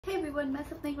Everyone, मैं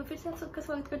सपना एक बार फिर से आप सबका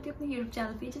स्वागत करती हूँ अपने यूट्यूब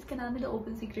चैनल पे जिसका नाम है द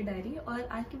ओपन सीक्रेट डायरी। और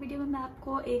आज की वीडियो में मैं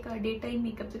आपको एक डे टाइम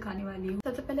मेकअप सिखाने वाली हूँ।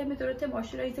 सबसे पहले हमें जरूरत है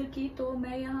मॉइस्चराइजर की, तो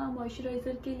मैं यहाँ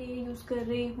मॉइस्चराइजर के लिए यूज कर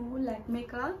रही हूँ लैक्मे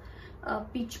का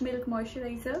पीच मिल्क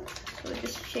मॉइस्चराइजर। तो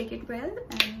just shake it well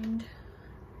and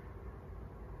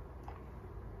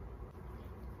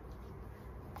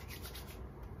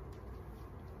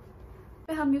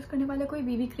हम यूज करने वाले कोई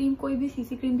बीबी क्रीम, कोई भी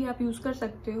सीसी क्रीम भी आप यूज कर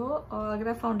सकते हो। और अगर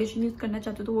आप फाउंडेशन यूज करना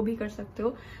चाहते हो तो वो भी कर सकते हो।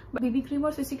 बट बीबी क्रीम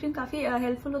और सीसी क्रीम काफी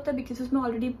हेल्पफुल होता है बिकॉज उसमें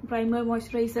ऑलरेडी प्राइमर,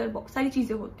 मॉइस्चराइजर, सारी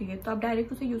चीजें होती है, तो आप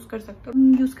डायरेक्ट उसे यूज कर सकते हो।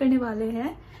 हम यूज करने वाले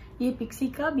हैं ये पिक्सी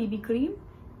का बीबी क्रीम।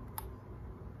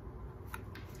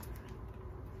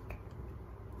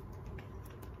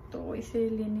 तो इसे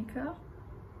लेने का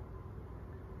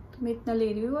तो मैं इतना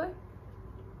ले रही हूँ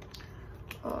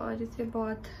और इसे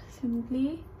बहुत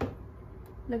सिंपली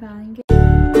लगाएंगे।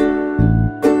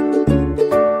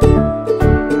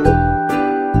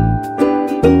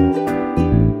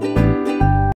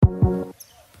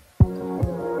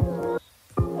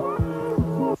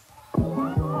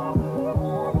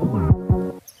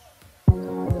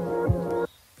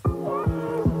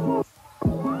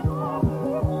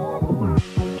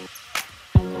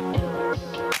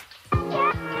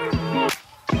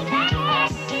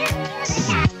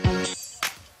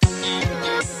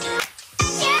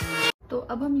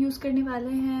 अब हम यूज करने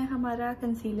वाले हैं हमारा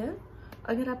कंसीलर।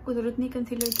 अगर आपको जरूरत नहीं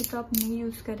कंसीलर की तो आप नहीं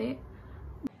यूज करें।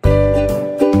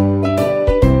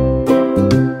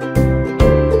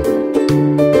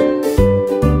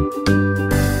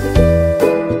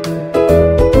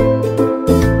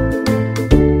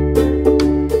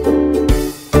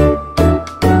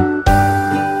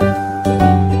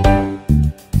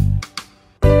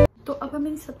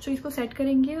 सब चीज को सेट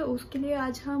करेंगे। उसके लिए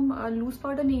आज हम लूज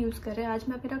पाउडर नहीं यूज कर रहे हैं, आज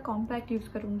मैं मेरा कॉम्पैक्ट यूज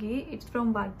करूंगी। इट्स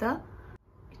फ्रॉम वादा,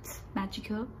 इट्स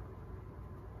मैजिकल।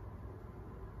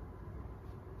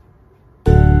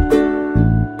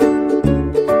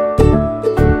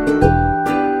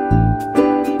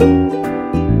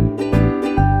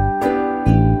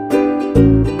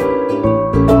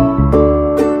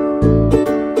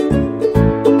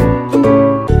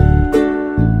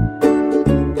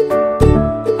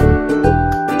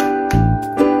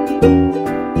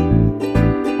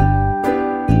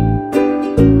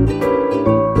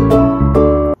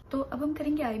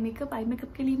 आई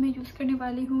मेकअप के लिए मैं यूज करने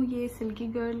वाली हूँ ये सिल्की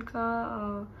गर्ल का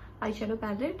आई शेडो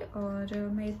पैलेट। और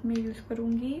मैं इसमें यूज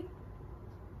करूंगी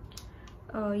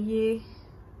ये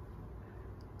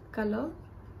कलर,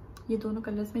 ये दोनों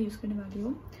कलर्स में यूज करने वाली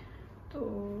हूँ। तो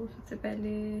सबसे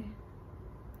पहले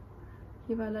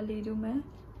ये वाला ले रही हूँ मैं।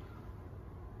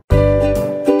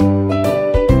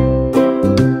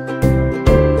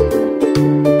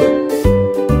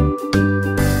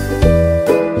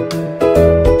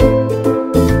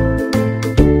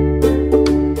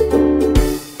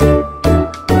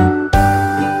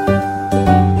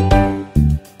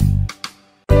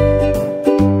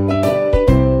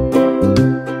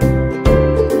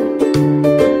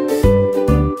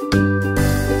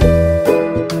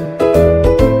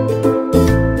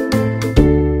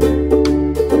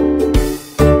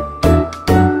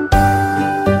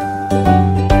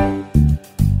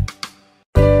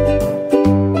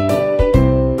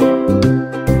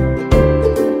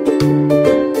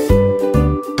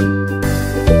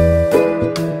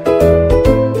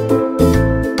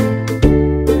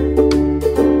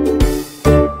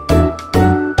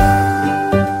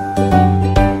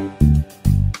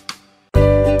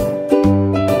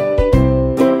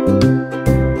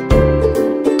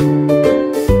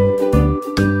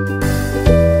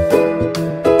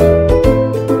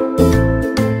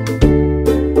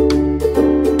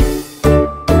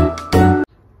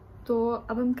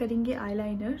 अब हम करेंगे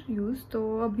आईलाइनर यूज। तो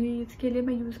अभी इसके लिए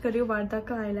मैं यूज कर रही हूँ वादा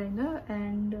का आईलाइनर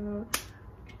एंड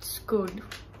इट्स गुड।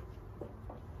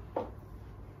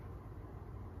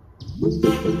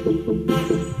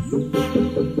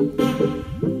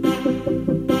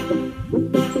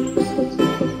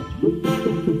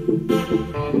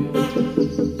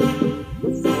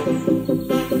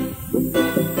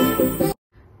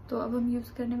 तो अब हम यूज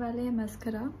करने वाले हैं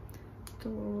मस्करा।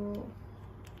 तो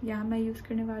यहाँ मैं यूज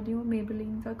करने वाली हूँ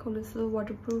मेबेलिन का कोलोसल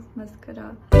वाटरप्रूफ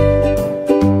मस्करा।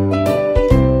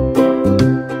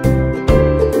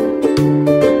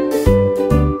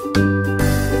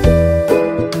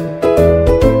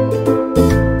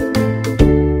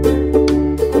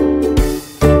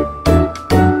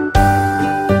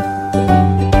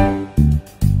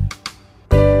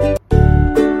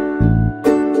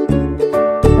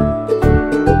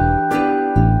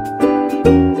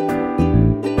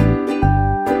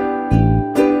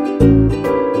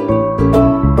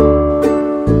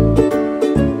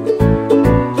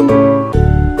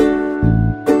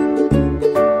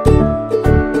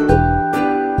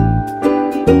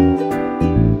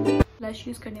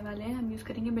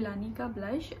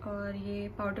 ब्लश और ये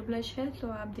पाउडर ब्लश है, तो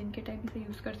आप दिन के टाइम इसे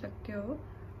यूज़ कर सकते हो।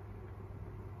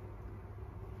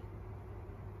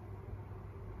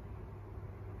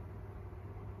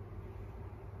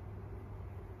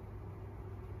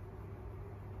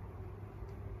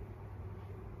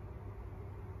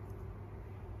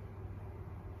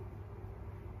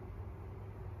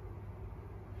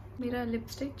 मेरा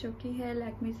लिपस्टिक जो कि है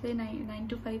लैक्मे से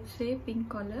 925 से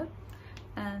pink colour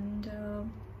and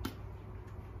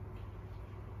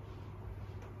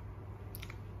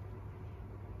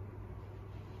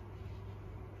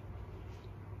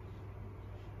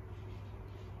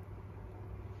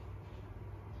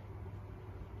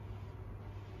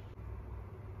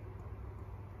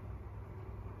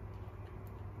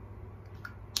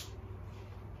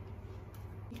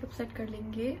makeup set कर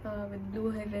लेंगे with blue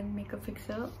haven makeup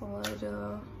fixer और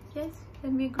yes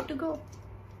then we are good to go.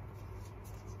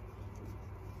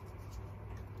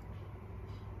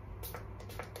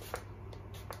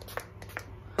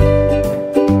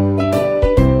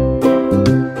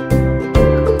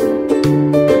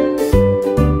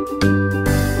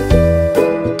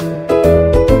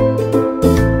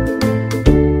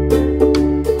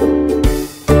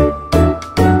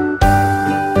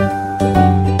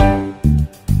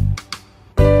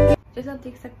 जैसे आप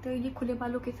देख सकते हो ये खुले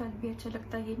बालों के साथ भी अच्छा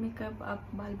लगता है। ये मेकअप आप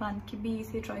बाल बांध के भी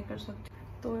इसे ट्राई कर सकते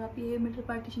हो, तो आप ये मिडल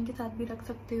पार्टीशन के साथ भी रख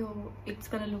सकते हो।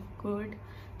 It's gonna look good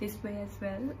this way as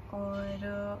well. और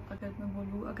अगर मैं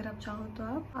बोलूँ, अगर आप चाहो तो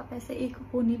आप ऐसे एक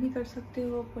पोनी भी कर सकते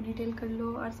हो, पोनी टेल कर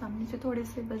लो और सामने से थोड़े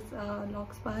से बस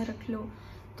लॉक्स बाहर रख लो,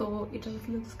 तो it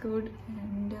also looks good.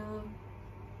 And